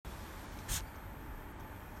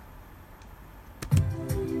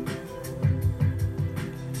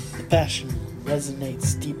Passion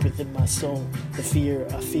resonates deep within my soul. The fear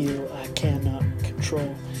I feel I cannot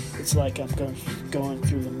control. It's like I'm going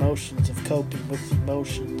through the motions of coping with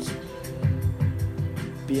emotions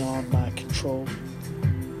beyond my control.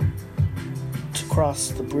 To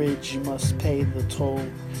cross the bridge, you must pay the toll.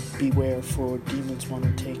 Beware, for demons want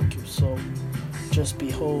to take your soul. Just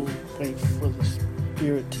behold, wait for the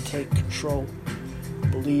spirit to take control.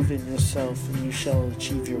 Believe in yourself and you shall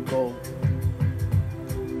achieve your goal.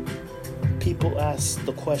 People ask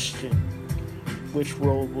the question, which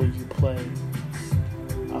role will you play?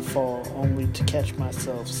 I fall only to catch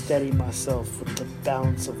myself, steady myself with the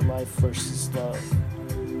balance of life versus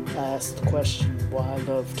love. I ask the question, why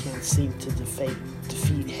love can't seem to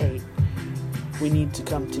defeat hate. We need to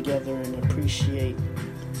come together and appreciate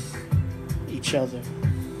each other.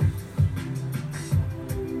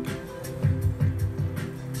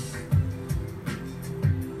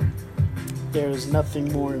 There is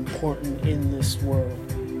nothing more important in this world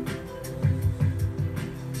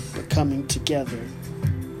but coming together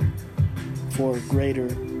for a greater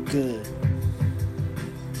good.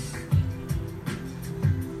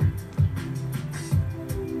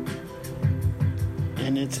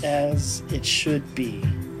 And it's as it should be.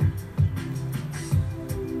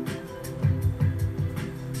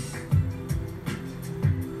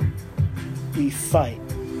 We fight.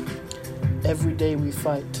 Every day we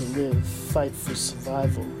fight to live, fight for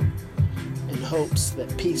survival, in hopes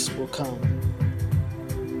that peace will come.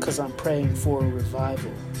 'Cause I'm praying for a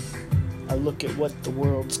revival. I look at what the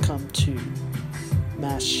world's come to.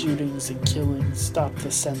 Mass shootings and killings, stop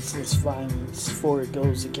the senseless violence, for it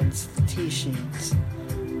goes against the teachings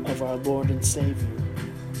of our Lord and Savior.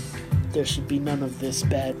 There should be none of this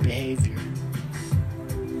bad behavior.